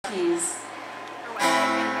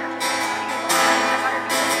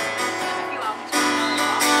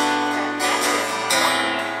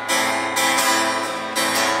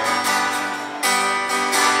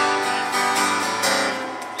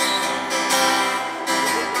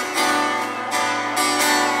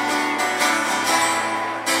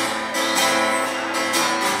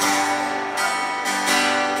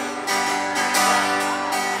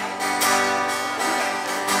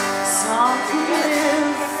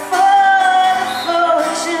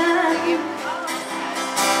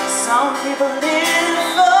people live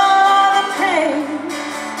for the pain.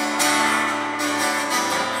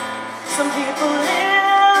 Some people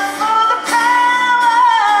live for the power.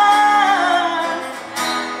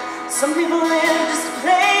 Some people live just to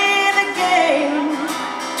play the game.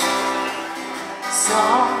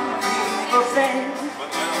 Some people think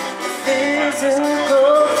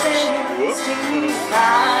physical things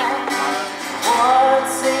define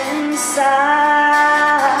what's inside.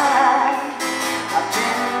 I've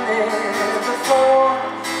been there before.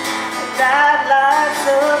 That life's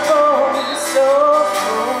a bore so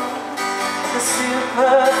full of the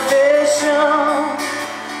superficial.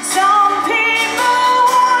 Some people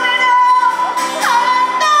want it all.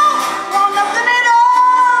 I don't want nothing at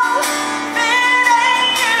all. If it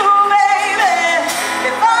ain't you, baby,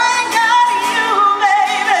 if I ain't got you,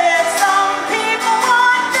 baby. Some people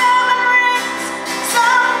want diamond rings.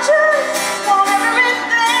 Some just want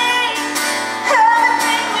everything.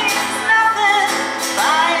 Everything means nothing if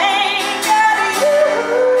I ain't got you.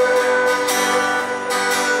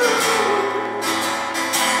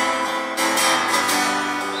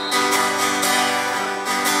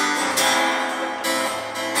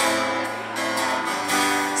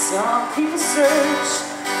 Some people search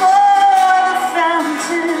for the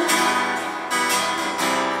fountain,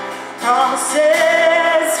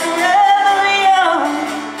 promises forever young.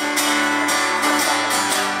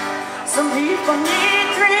 Some people need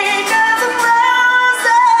 3 dozen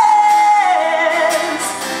roses.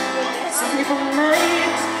 Some people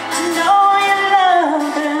need to know you love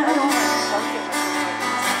them.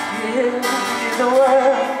 Give the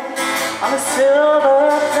world on a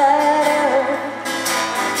silver platter.